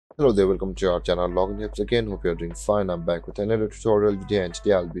Hello there, welcome to our channel Login Tips again. Hope you're doing fine. I'm back with another tutorial video, and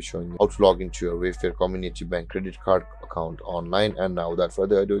today I'll be showing you how to log into your WayFair Community Bank credit card account online. And now without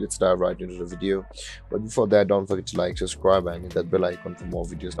further ado, let's dive right into the video. But before that, don't forget to like, subscribe and hit that bell icon for more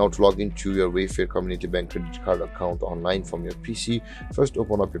videos. Now to log into your WayFair Community Bank credit card account online from your PC, first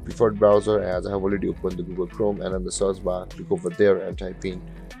open up your preferred browser. As I have already opened the Google Chrome, and in the search bar click over there and type in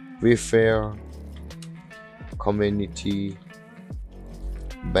WayFair Community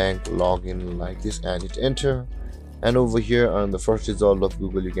Bank login like this and hit enter. And over here on the first result of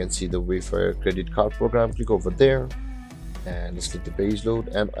Google, you can see the WayFair credit card program. Click over there and just click the page load,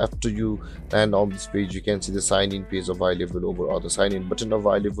 and after you land on this page, you can see the sign in page available over, or the sign in button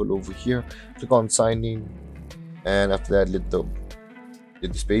available over here. Click on sign in, and after that let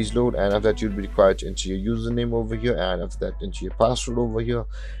this page load, and after that you'll be required to enter your username over here, and after that enter your password over here,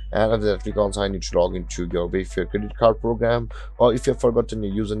 and after that click on sign in to log into your WayFair credit card program. Or if you have forgotten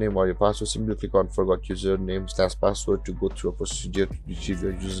your username or your password, simply click on forgot username / password to go through a procedure to retrieve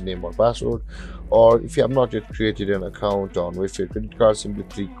your username or password. Or if you have not yet created an account on WayFair credit card, simply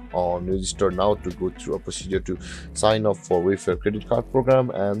click on register now to go through a procedure to sign up for WayFair credit card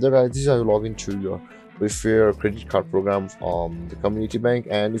program. And this is how you log into your WayFair credit card program from the community bank.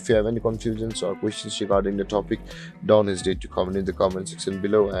 And if you have any confusions or questions regarding the topic, don't hesitate to comment in the comment section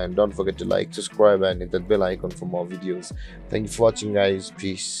below, and don't forget to like, subscribe and hit that bell icon for more videos. Thank you for watching, guys.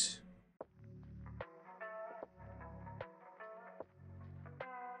 Peace.